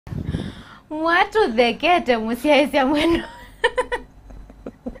Mwatu thekete musiaisia mwenu.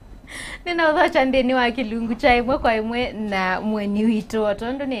 Nina uthocha ndeni wa kilungu cha imwe kwa imwe na mweni wito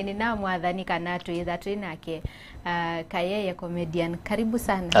otondo nini na mwathani kana tuitha twinake Kayeye comedian. Karibu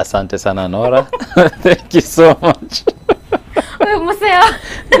sana. Asante sana Nora. Thank you so much. Wewe museo.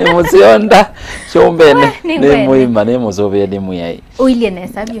 Ni musionda chombene ni muima ni muzobe ni muyai. Uilie na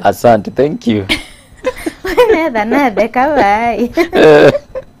sabio. Asante, thank you. Nada kawai.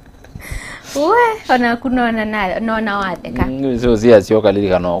 Uwe ona kunona na nona wadeka. Nizo zia sio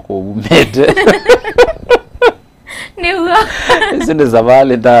kalilika no kumete. Ni uo. Sinde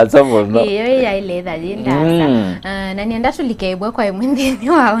zavale da sabo no. Iyo ya ile da linda sa. Na nienda tulikeibwa kwa mwindini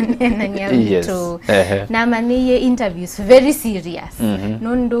waone na nyato. Na mani interviews very serious.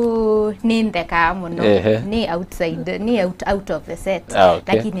 Nundu nindeka muno ni outside ni out of the set.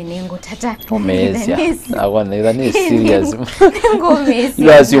 Lakini ningo tata. Omesia. Awana ida ni serious. Ngomesia.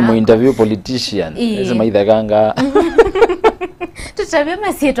 You as you interview politician. Sema idaganga. Tutabia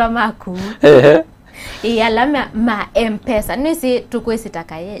masieto maku. Alama ma M-Pesa nisi tukwesi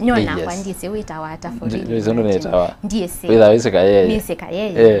takaye nyona kwa ndisi wita watafuri ndizo netawa ndisi witha wisi Kayeye nisi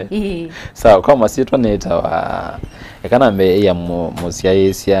Kayeye sawa kama sitwa netawa ekana me ya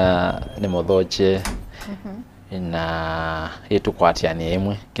musiaisia ni muthoche na yetu kwatiani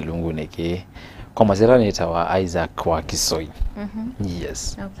emwe kilungu niki kama sitwa netawa Isaac wa Kisoi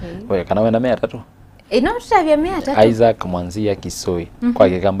yes wewe kana wenda mea tatu ino tutabia mea tatu Isaac Mwanzia Kisoi kwa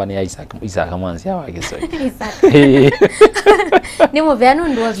kikambani Isaac Mwanzia wa Kisoi ni muveanu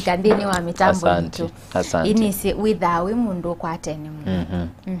nduo vikandini wa mitambo tu asante inisi withawi mundu kwatene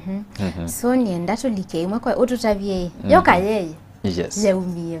so nienda tulikeimwe kwa ututabie yo Kayeye yes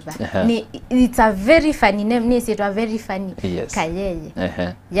Zeumieva ni it's a very funny name ni sitwa very funny Kayeye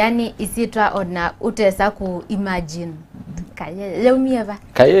yani isitwa ona utesa ku imagine Kayeye Zeumieva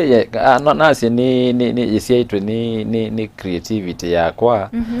Kayeye no nasi ni isiaitwe ni creativity yakwa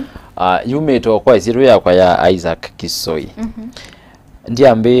yumeto kwa isiru yakwa ya Isaac Kisoi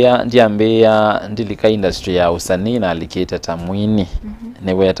ndiambia ndilika industry ya usanii na alikita tamwini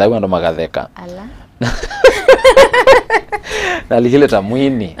ni wetawe ndo magatheka ala na alikile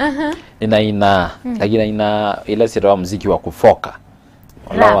tamwini ina lakini ina ila sira muziki wa kufoka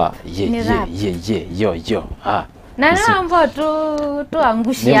olawa yo na nambo tu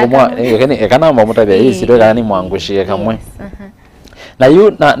angushia kana mambo tabia hii sio kana ni mwangushie kamwe na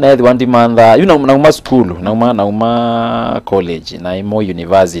you na the one manda you na school na college na imo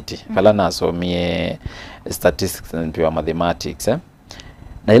university pala nasomie statistics and pure mathematics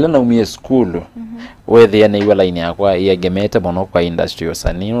na ila naumie school whether na iwa line yakwa iagemete bono kwa industry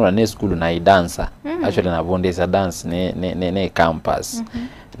osani na ne school na dancer actually na bondesa dance ne campus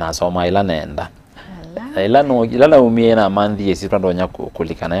na soma ila nenda ila naumie na manthi yesi twandonya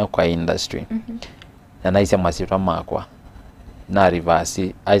kulikana yo kwa industry na naisha masitwa makwa na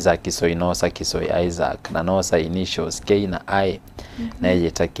reverse Isaac Kisoi nosa Kisoi Isaac na nosa initials K na I na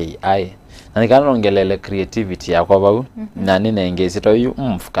yeta Kayeye na nikana nongelele creativity yakwa bau na ninengezi to you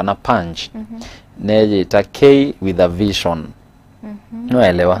kana punch na yeta K with a vision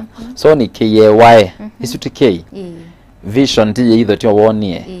noelewa so ni Kayeye isuti K vision ti either ti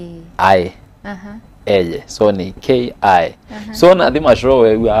wonie I eye so ni Kayeye so na thima show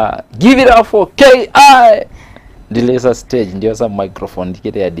we are give it up for Kayeye Dilesa stage ndio sa microphone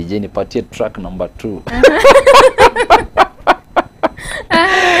dikete ya DJ nipatie track number 2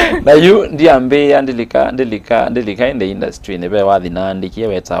 na you ndiambia ndilika in the industry nebe wathi na andikie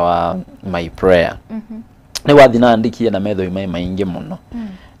weta wa my prayer ni wathi na andikie na metho imai maingi muno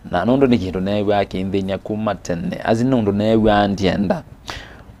na nondo ni kindu newe akinthenya kuma tene azino ndo newe andienda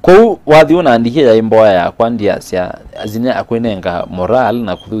ko wathi una andikie ya imboya yakwa ndiasia azine akwenenga moral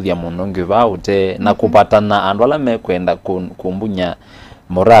na kuthuthia muno ngivaute na kupatana andu ala mekwenda kumbunya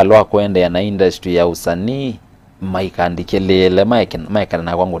moral wa kwenda na industry ya usanii maikandikelele maikana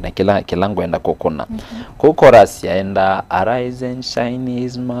na kwangu na kila ngwenda kokona ko chorus yaenda arise and shine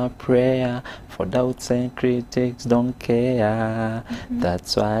is my prayer for doubts and critics don't care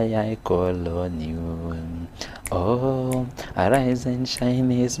that's why I call on you oh arise and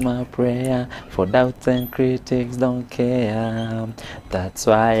shine is my prayer for doubts and critics don't care that's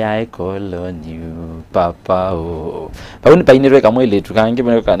why I call on you papa oh pauni painirwe kamwele tukange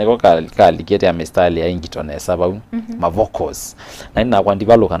neko kalikete ya mestali ya ingitonesa ma vocals na ina kwa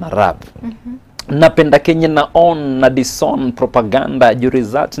develop na rap napenda Kenya na on na dison propaganda your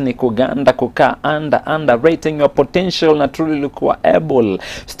result ni kuganda kukaa under rating your potential na truly likuwa able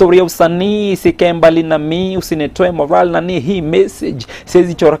story ya usanii sikae mbali na mi usinitoe moral na ni hii message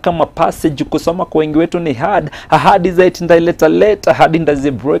siwezi chora kama passage kusoma kwa wengi wetu ni hard ahadi za it ndaileta leta hadi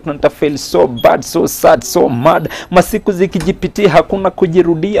ndazi break na nitafeel so bad so sad so mad masiku zikijipitia hakuna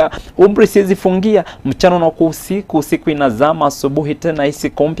kujirudia umri siwezi fungia mchana na usiku inazama asubuhi tena hisi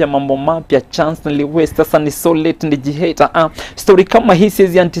kompya mambo mapya chance niliwaste sasa ni so late nijihate story kama hii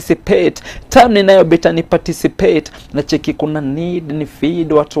siwezi anticipate time ninayo beta ni participate na cheki kuna need ni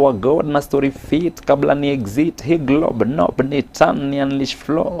feed watu wa God na story fit kabla ni exit hii globe nope ni turn ni unleash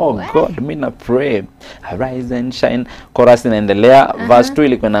flow oh God mina pray arise and shine chorus inaendelea verse 2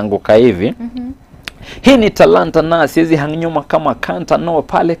 ilikuwa inaanguka hivi hii ni talanta na siwezi hangnyuma kama kanta no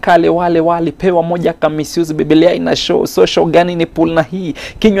pale kale wale walipewa moja kamisiuzi Biblia ina show social gani ni pool na hii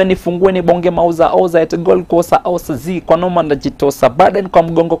kinywa nifungue ni bonge mauza oza at goal kosa osa zi kwa noma ndajitosa baada ni kwa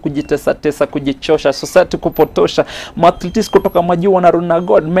mgongo kujitesa tesa kujichosha society kupotosha mathletes kutoka majuu na runa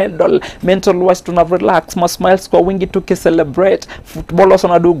God medal mental wise tuna relax ma smiles kwa wingi tukicelebrate footballers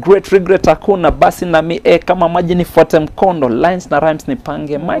wana do great regret hakuna basi na mi kama maji nifuate mkondo lines na rhymes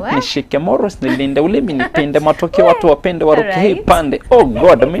nipange mic nishike moros nilinde ulimi nipende matokeo watu wapende waruke hii pande oh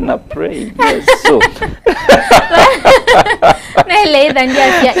God mimi na pray yes so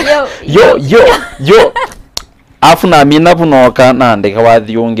yo afu na mimi navunoka na ndeka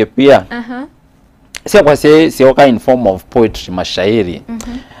wathiunge pia sio kwa sio in form of poetry mashairi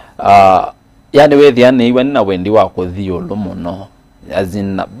yani wethi yani iwe na wendi wako thio lomuno as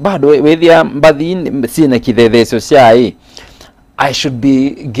in bado wethi mbathi sina kithethesio cia I should be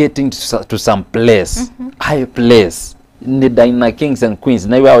getting to some place high place ni Dina Kings and Queens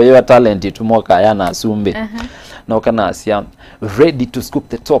na iwe talent tumoka yana asumbe na kana asia ready to scoop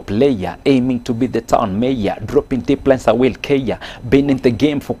the top layer aiming to be the town mayor dropping deep lines I will care been in the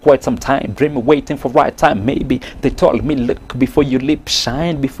game for quite some time dream waiting for right time maybe they told me look before you leap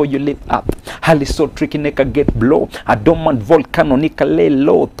shine before you live up hali so tricky neka get blow I don't want volcano nika lay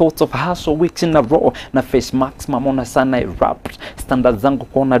low thoughts of hustle weeks in a row na face marks mamona sana erupt standards zangu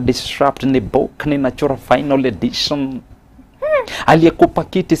kona disrupt ni book ni nachora final edition aliyekupa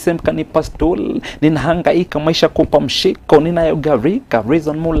kiti semkanipa stool ninahangaika maisha kupa mshiko ninayogarika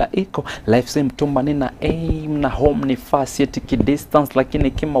reason mula iko life sim tumba nina aim na home ni fast yet distance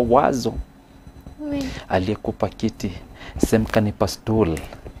lakini kima wazo aliyekupa kiti semkanipa stool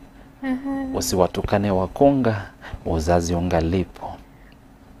usiwatukane wakonga uzazi ungalipo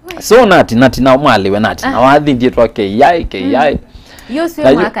so nati na umaliwe nati na wadhi ndiye twa Kayeye yo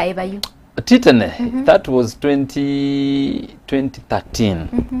sio mwaka eba you Titane, that was 2013.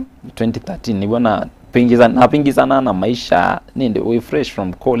 2013 nibona pingizana na maisha ninde we fresh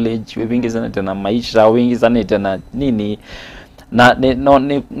from college we pingizana tena maisha wingizana tena nini na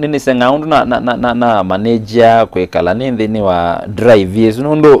nini sengaundu na manager kwekala nindi wa drive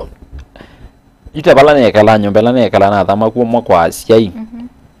yesu ndo itabala ne kala nyombela ne kala na thama ku mo kwa asiai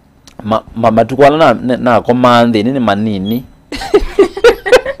mama tukwala na komande nini manini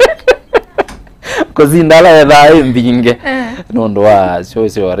kozindala ya dai mbinge nondo wa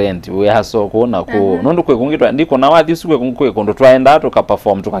sio rent we haso kuona ko nondo kwe kungitwa ndiko na wathi usukwe kungwe kondo twaenda tuka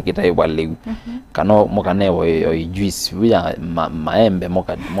perform tukakita ibwa liu kano mokanewo juice ya maembe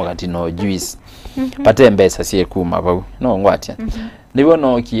mokatino juice pate mbesa sie kuma bau no ngwatia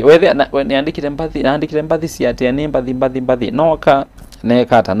nibono ki wethe niandikire mbathi si ate ni mbathi noka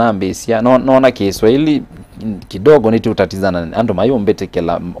nekata nambisia nona Kiswahili kidogo niti utatizana ando mayombete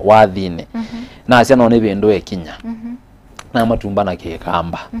kela wathine na asia none bendo ekinya na matumbana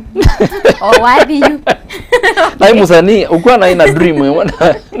kekamba oh wathi you na musani ukwa na ina dream yona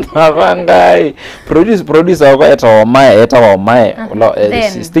navangai producer wako eta wa mae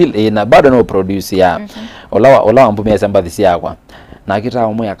still ina bado no produce ya ola ambumia samba thisi yakwa na kita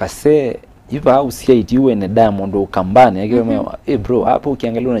omo yakase iva usiaiti uwe ne Diamond ukambani yake bro hapo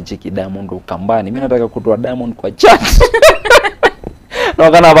ukiangalia unacheki Diamond ukambani mimi nataka kutoa Diamond kwa chat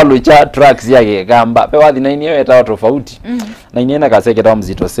no kana balu chat tracks yake kamba pe wathi na yenyewe eta tofauti na yenyewe nakaseke ta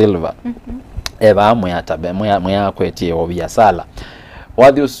mzito silver eba amwe tabe moya kwetie obia sala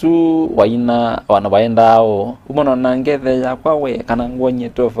wathi usu waina wanabaendao umono nangethe ya kwawe kana ngonye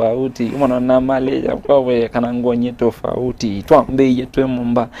tofauti umono na mali ya kwawe kana ngonye tofauti twambe yetwe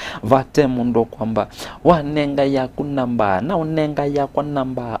mumba vate mundo kwamba wanenga ya kunamba na unenga ya kwa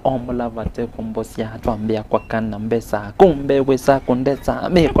namba omola vate kumbosia twambia kwa kana mbesa kumbe wesa kondesa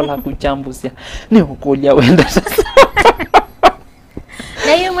mekola kuchambusia ni ukulia wenda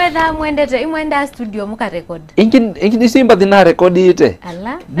na yumwe Whether mwenda studio muka record. Ingin simba dina record ite.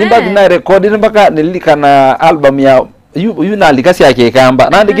 Ala. Nimba dina record mpaka nilikana album ya yu na likasi yake kamba.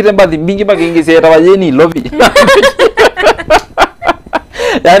 Nandi kite mbathi mingi mpaka ingise tawajeni lobby.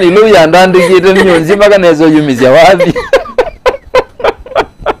 Yani lobby ya ndandi kite nyonzi mpaka nezo yumizia wathi.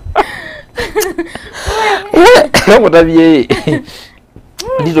 Kama tabie.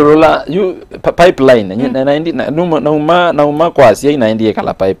 Nditorola you pipeline nauma kwasi inaendie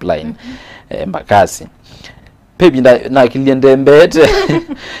kala pipeline mbakasi pebi na kiliende mbete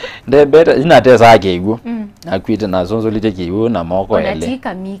ndembete inatesa akego akwite na zonzo lite kiwo na moko ele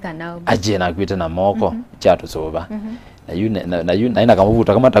onatika mika nao aje na akwite na moko chatu soba na yu na ina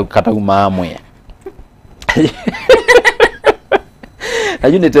kamavuta kama kata umamwe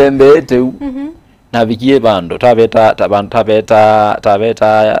ayu nitembete na bikie bando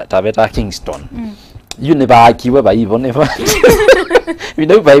tabeta Kingston yune bakiwe bayibone fa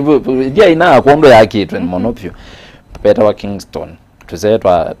bino bayibo dia ina kondo yake twen monopio beta wa Kingston tuze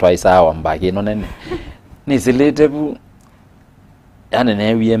twa mbaki no nene ni silete bu yani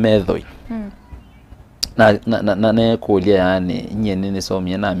ne wiye methoi na ne kolia yani nyene ne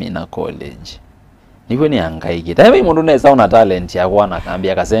somye na mina college niwe ni angaike tawe mundu nesa una talent yakwa na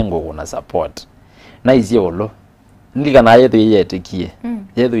kambia kasengo kuna support na iziolo ndika na yethu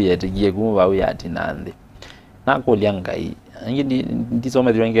yetikie kuma bawe yati nandi nakolia ngai ngindi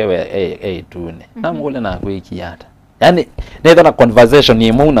ndisome thwengewe tune namukule na kwikiyata yani netha na conversation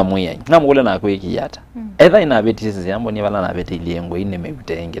ni muna muya namukule na kwikiyata etha ina betisi yambo ni bala na betiliengo ine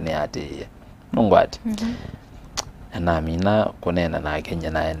mebutenge ne ate nongwati na mina kunena na Kenya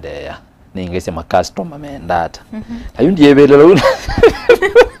naendeya ningese ma customer mendata ayundi yebelelo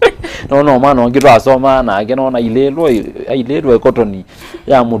no mwana ngitwa asoma na ageno na ilelwa cotton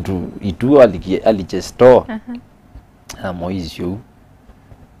ya mutu itu alije store na moizio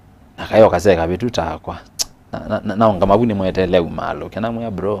akayo kaseka bitu takwa na ngamabuni mwetele umalo kana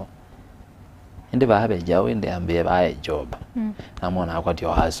mwa bro ende babe jawo ende ambe bae job namona akwati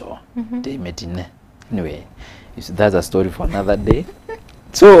ohaso de metine anyway that's a story for another day.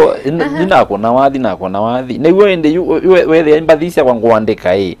 So nina kona wathi newo ende wethe imbathisia kwa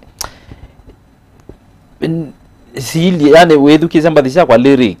ngwandika sili yani wethukize mbathisia kwa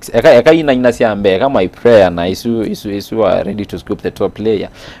lyrics eka ina siambe kama my prayer na isu are ready to scoop the top player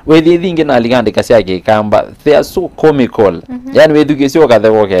wethi thingi na ligandika siake kamba they are so comical yani wethukise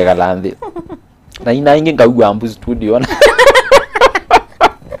okathego kega lanthi na ina ingi ngauga ambu studio na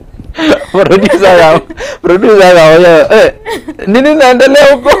producer yao nini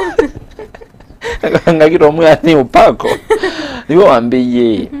naendelea huko ngakiro mwa ni upako niwo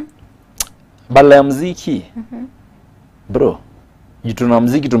ambie bala ya muziki bro tuna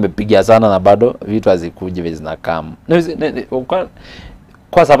muziki tumepigia sana na bado vitu hazikuje vizina kama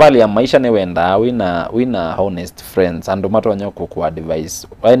kwa sababu ya maisha ne wenda wina honest friends ando mato wanyoko ku advice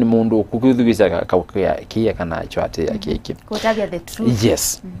yani mundu kukudhubisa kia kana chwate akiki kutabia the truth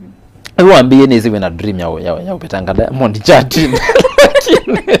yes Uambie ni ziwe na dream ya upetanga Diamond chat.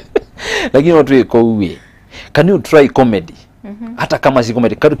 Lakini watu iko uwe. Can you try comedy? Hata kama si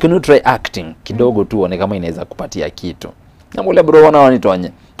comedy, can you try acting? Kidogo tu one kama inaweza kupatia kitu. Na mule bro wana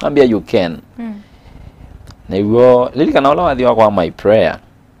wanitonye. Ambia you can. Na hiyo lilika naola wadhi wako my prayer.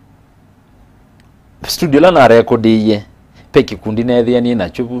 Studio la na record iye. Peki kundi na edhi na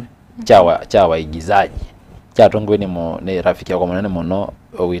chubu chawa igizaji. Chatongo ni rafiki yako mwanene mono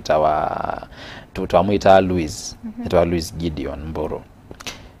wita wa tuamwita Louis etwa Louis Gideon Mboro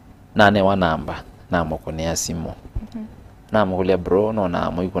nane wa namba na mokonea simu na mkulia bro no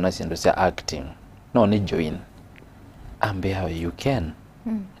na mwiko na sindo sia acting no ni join ambe how you can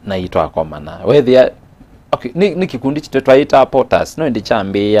na itwa koma na whether okay ni kikundi chitu twaita Potters no ndi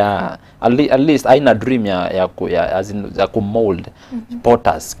chambia at least aina dream ya as in za kumold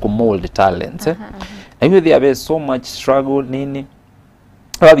Potters kumold talents and there have so much struggle nini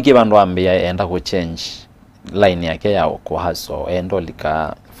wabike bandu ambia enda ku change line yake ya kwa haso endo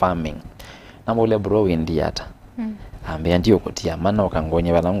lika farming na mole bro indiata ambia ndio kutia maana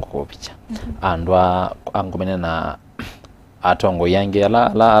ukangonye balangu ko picha andwa angomene na atongo yange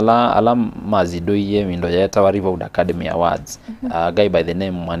ala mazido ye mindo yeta wa River Academy Awards a guy by the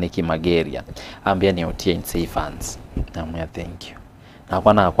name Mwaniki Mageria ambia ni otie in safe hands namwe thank you na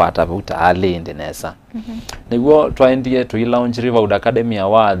kwana kwa atabuta alinde nesa niguo twaendie to launch River Academy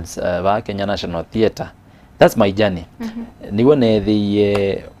Awards ba Kenya National Theatre. That's my journey. Niwo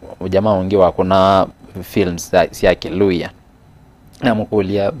nethi jamaa wengi wako na films sia Kiluya na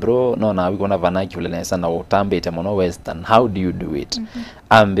mukulia bro no na wiko na vernacular nesa na utambite muno western, how do you do it?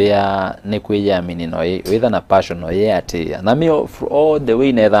 Ambia ne kwiyamini no whether na passion no ye atia na mi all the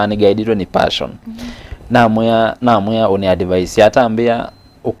way nether ni guide ni passion. Na moya oni advice hata ambia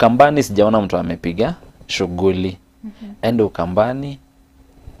Ukambani sijaona mtu amepiga shughuli. Ende Ukambani,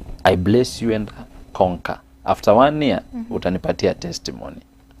 I bless you and conquer. After 1 year utanipatia testimony.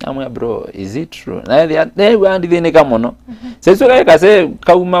 Namwe bro, is it true? Na they want the kama no. Sasa kaya kase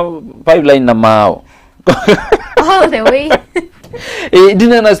kauma pipeline na mao. All the way.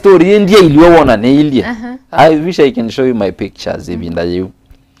 Dina na story ndia iliyoona ne ilia. I wish I can show you my pictures even that you.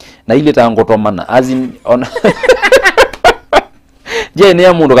 Na ile tangotomana as in on je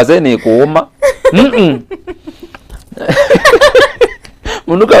ne mundu kase ne kuuma.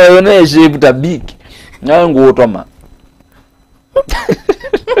 Mundu ka yone shape tabiki. Na ngotoma.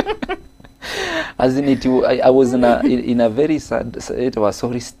 As in it, I was in a very sad, it was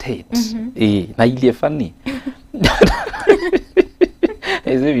sorry state. Na ile funny.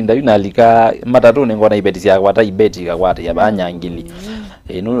 Eze vinda yunalika matatu nengo na ibeti ya kwata ibeti ya kwata ya banyangili.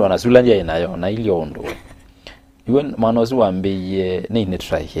 No wanasula nje inayo na ile ondo. Iwen manozi wambiye ne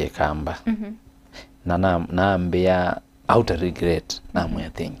try here kamba. Na ambia out regret na mwe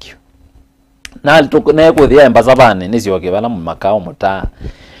thank you. Na alitoka na yako thia mbazabane nizioke bala mu makao muta.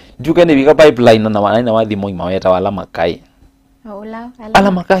 Duka ni bika pipeline na wathi mo imaweta wala makai.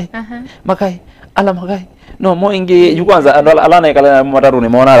 Ala makai. Makai. Ala makai. No mo ingi yukwanza ala na ikala mataru ni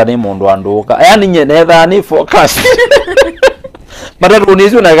mona ni mundu anduka. Yani nye nether ni focus. Mataru ni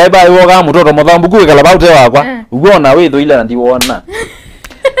zuna kai ba yoga mutoto muthambu kwikala baute wakwa. Ugona we thoila ndi wona.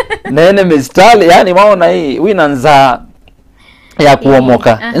 Nene mistali yani maona hii wina nza ya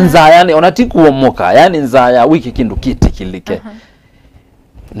kuomoka. Nza yani onati kuomoka. Yani nza ya wiki kindu kiti kilike.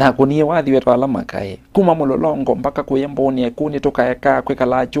 Na kunie wathi wetu alama kae kuma mulolongo mpaka kuyemboni kuni tukayeka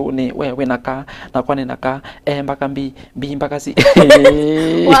kwekala juni wewe naka na kwani naka mpaka mbi mpaka si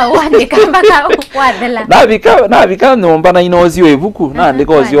wande mpaka wadela na bika nomba na inozi wevuku na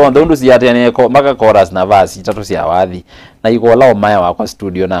ndiko zio ndo ziyate neko mpaka chorus na verse tatu cia wathi na iko lao maya wa kwa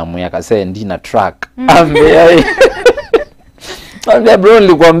studio na amu yakase ndi na track ambe Ambia bro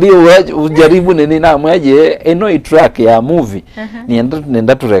nilikwambia ujaribu nini na mwaje eno track ya movie.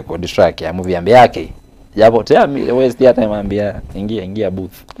 Nienda tu record track ya movie ambia yake. Japo tea West ya time ambia ingia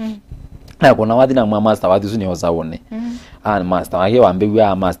booth. Na kuna wathi na master wathi usuni osaone. Ni master wake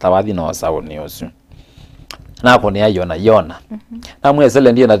waambiwa master wathi na osaone osu. Na hapo ni yona. Na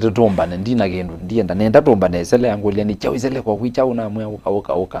mwesele ndiye natutumba ndina gendu ndiye nenda tumba nesele yangulia ni chao isele kwa kwicha una mwe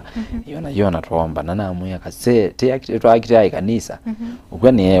uka. Yona tuomba na namwe akase te akiti ai kanisa.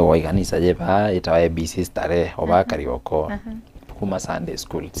 Ukwani yeye wa kanisa je pa itawa BC stare oba karioko. Kuma Sunday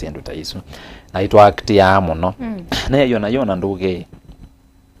school siendo taisu. Na itwa akiti ya muno. Na yona nduge.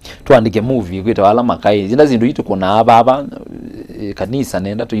 Tuandike movie kwita wala makai zina zindu itu kuna aba kanisa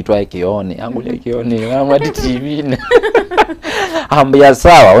nenda tuitwa kione angulia kione amati TV ambia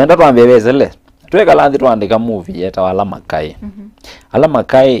sawa wenda tuambebezele tweka landi tuandika movie yeta wala makai ala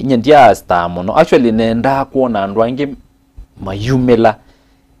makai nyendia star muno actually nenda kuona andu angi mayumela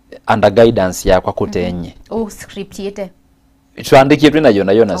under guidance ya kwa kutenye script yete tuandike tu na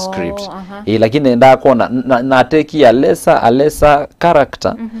yona script lakini nenda kuona na take a lesser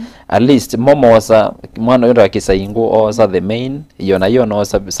character at least momo wasa mwana yondo akisaingo osa the main yona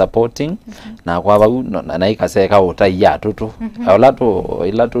osa supporting na kwa babu na ikaseka utai tutu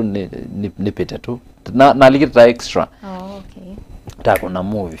ilatu nipite tu na likita extra okay tako na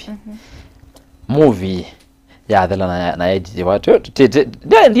movie ya adela na edit watu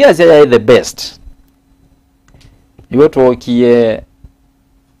ndia sia the best yoto kie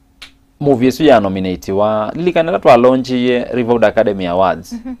movie yesu ya nominate wa likanela twa launch ye Revival Academy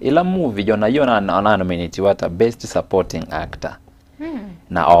Awards ila movie yona nominate wa best supporting actor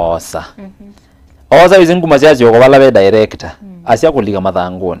na osa izingu machaji yoko wala be director asia kulika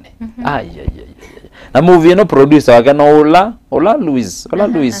mathangone na movie no producer wake no Ola Louis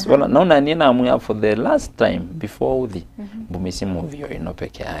naona ni na mu for the last time before the bumisi movie ino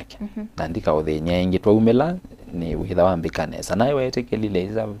peke yake ndika othe nyengi twa umela ni witha wambikanesa naye wetekelile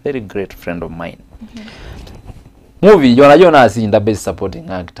is a very great friend of mine movie yona asinda best supporting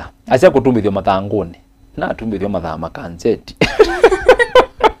actor asia kutumbithio mathangone na tumbithio mathama kanseti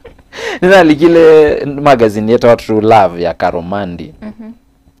nina likile magazine yetu True Love ya Karomandi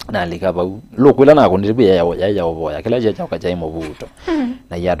na likaba lokwila na kundiribu ya oboya kila jecha ukaja imovuto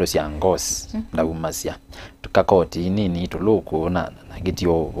na yato cia ngosi ndagumasia tukakoti nini tuluku na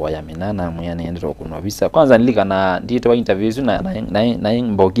gitio boya minana muyane ndiro kunwa visa kwanza nilika na ndito wa interviews na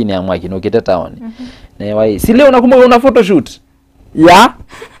mbogini ya mwaki no kete town na wai si leo nakumbuka una photoshoot ya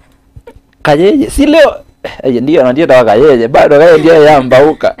Kayeye si leo ndio tawa Kayeye bado Kayeye ndio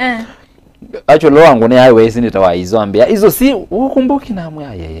yambauka acho lo wangu ni highway si nitawa izoambia hizo si ukumbuki na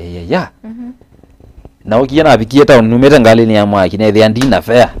mwa ya na ukiana abikie ta numeta ngali ni amwa kine the andina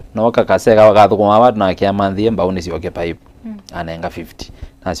fair na wakakaseka wakathukuma watu na kiamanthie mbao ni sioke pipe anenga 50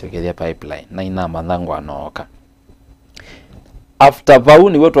 na sioke the pipeline na ina mandhangu anoka after bau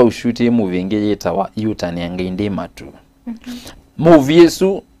ni wetu ushuti movie ngeyita wa yutani ngindi matu movie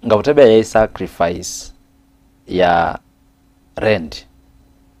yesu ngabutabe ya sacrifice ya rent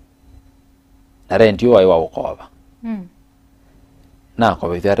na rent yo aiwa ukoba na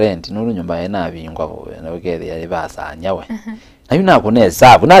kwa vya rent nuru nyumba ena bingwa na ukethe ya basa nyawe na yuna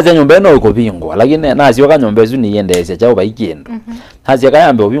kunesa nazi nyumba eno uko bingwa lakini nazi yoka nyumba ezu ni yendese chao baikendo nazi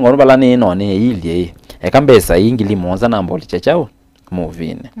yakayambe ubingwa nubala ni ino ni ili ekambesa ingili monza na mboli chachao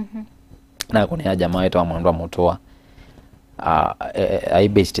movine na kunia jamaa yetu amwandwa mutoa I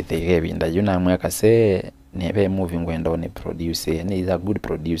based the game nda yuna mweka se nebe movie ngwendo ni producer ni is a good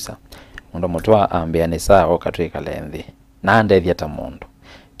producer ndo mutoa ambia ni sawa katweka lendhi na ndethi ata mondo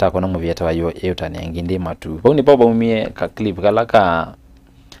takona movie ata wayo yutani ngindi matu boni baba umie ka clip kala ka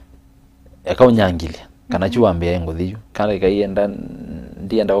unyangilia kana chuambia ngothiyo kana kaienda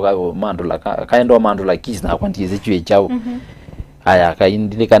ndienda uka mandula kaenda mandula kisi na kwantize chwe chao aya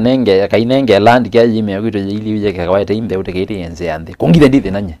kainenge land kya yime yakito ili uje kawaita imbe utekete yenze yande kungide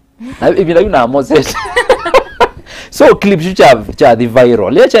ndithe nanye na ibila yuna Moses so clip cha the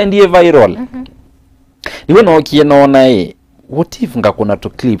viral lecha ndiye viral niwe no kieno na what if ngakuna to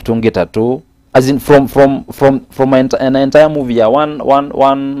clip tungeta to as in from an entire movie ya 1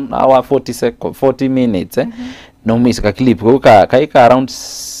 hour 40 minutes no miss ka clip ko kaika around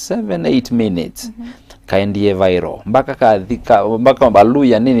 7-8 minutes kaendie viral mpaka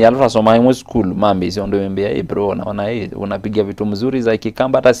baluya nini alfa soma mu school mambi sio ndio mbia bro naona unapiga vitu mzuri za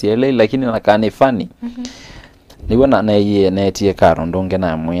kikamba hata sielewi lakini nakane funny niwe na etie karo ndonge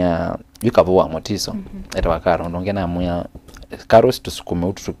na muya yukavua motiso etwa karo ndonge na muya karo tusukume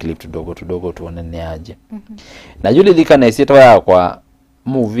utu clip tudogo tuone ni aje na yule likana isito ya kwa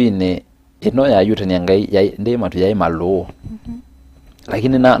movie ne ino ya yutani ngai ya ndema tu ya malo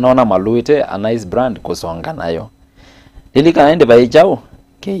lakini naona maluite a nice brand kusonga nayo ilika ende baichao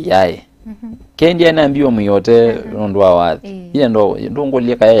Kayeye kendi anaambiwa muyote ndwa wathi ile ndo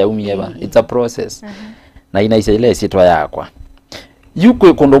ngolia Kayeye umieba it's a process na inaisha ile sitwa yakwa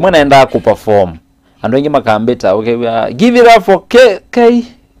yuko kondo mwana enda ku perform ando ingi makambeta okay give it up for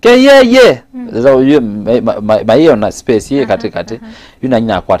Kayeye so you my na space ye katikati yuna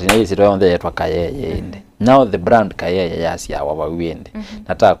nyina kwati na ile sitwa yonde yetwa Kayeye ende now the brand Kayeye yasi ya wawende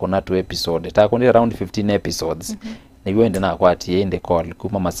nataka kuna 2 episode nataka kuna around 15 episodes ni wende na kwati ende call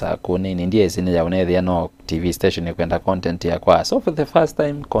kuma masako nini ndiye sine ya unethe no TV station kwenda content ya kwa so for the first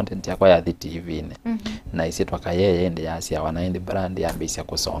time content ya kwa ya the TV ne na isitwa Kayeye ende yasi ya wanaende brand ya ambisi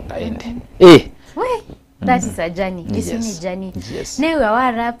kusonga ende that is a journey this is a journey newe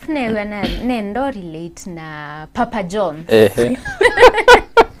wa rap newe na nendo relate na Papa John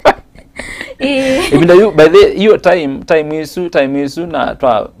ibinda you by the your time isu na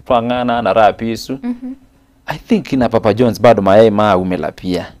twangana na rap isu I think ina Papa John's bado mayai umela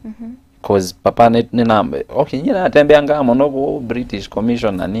pia cause papa nina okay nyina atembea ngamo no British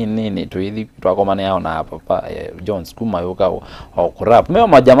Commission na nini tu hivi twakomana yao na Papa John's kuma yoka au kurap meo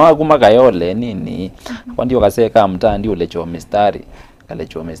majamaa kuma kayole nini kwa ndio kaseka mtaa ndio lecho mistari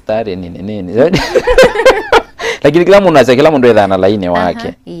nini lakini kila mtu edhana laini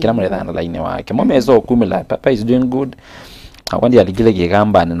wake kila mtu edhana laini wake momezo kumila Papa is doing good akwandi aligile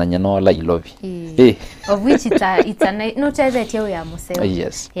kigamba na nyanola ilovi of which it's a not that ya museo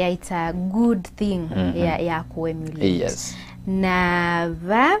yes yeah it's a good thing ya kuemulate yes na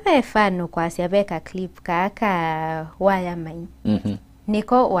vave fano kwa siabeka clip kaka waya mai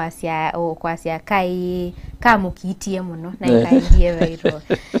niko wasia kai kamukitie muno na ikaidie viral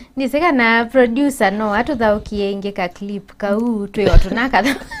niseka na producer no atutha ukienge ka clip ka twe otunaka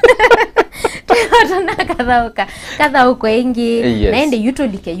kadha uko ingi naende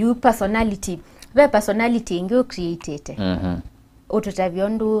yutolike you personality ve personality ingi created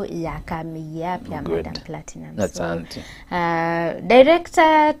utotaviondu ya kamia pia Madam Platinum so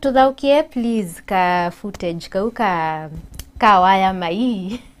director tuthaukie please ka footage ka waya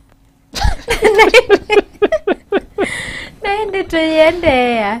mai naende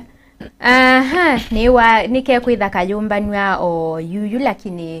tuyendea nike kwitha kayumbanwa o yuyu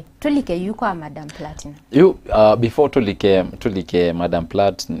lakini tulike yuko a Madam Platinum you before tulike Madam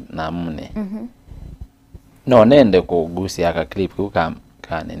Platinum mne no nende kugusia ka clip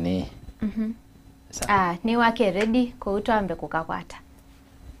ka nini ni wake ready ko utambe kukakwata.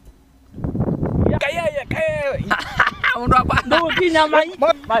 Kayeye. Undu apa? Ndo kinya mai.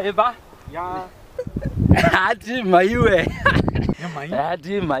 Maiva. Ya. Ati maiwe. Ni mai.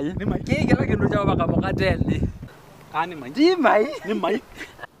 Ati mai. Ni mai. Kila kindu cha baka mukateni. Ni mai. Ti mai. Ni mai.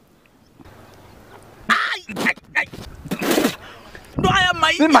 Ndo aya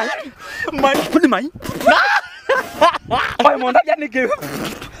mai. Ni mai. Mai. Ni mai. Oi monda jani ke.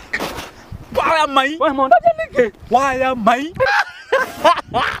 Waya mai. Oi monda jani ke. Waya mai.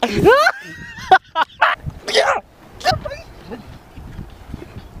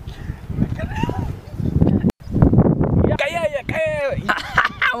 Kayeye.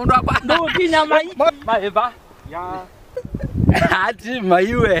 Undu apa? Ndo kinya mai. Maiva. Ya. Ati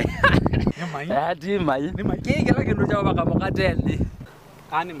maiwe. Ni mai. Ati mai. Ni mai. Kila kindu cha baka mukateni.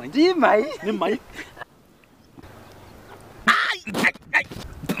 Ni mai. Ti mai. Ni mai.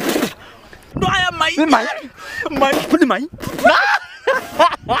 Ndo aya mai. Ni mai. Mai. Ni mai.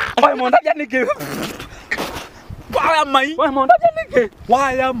 Oi monda jani ke. Waya mai. Oi monda jani ke.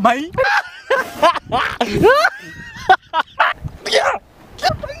 Waya mai.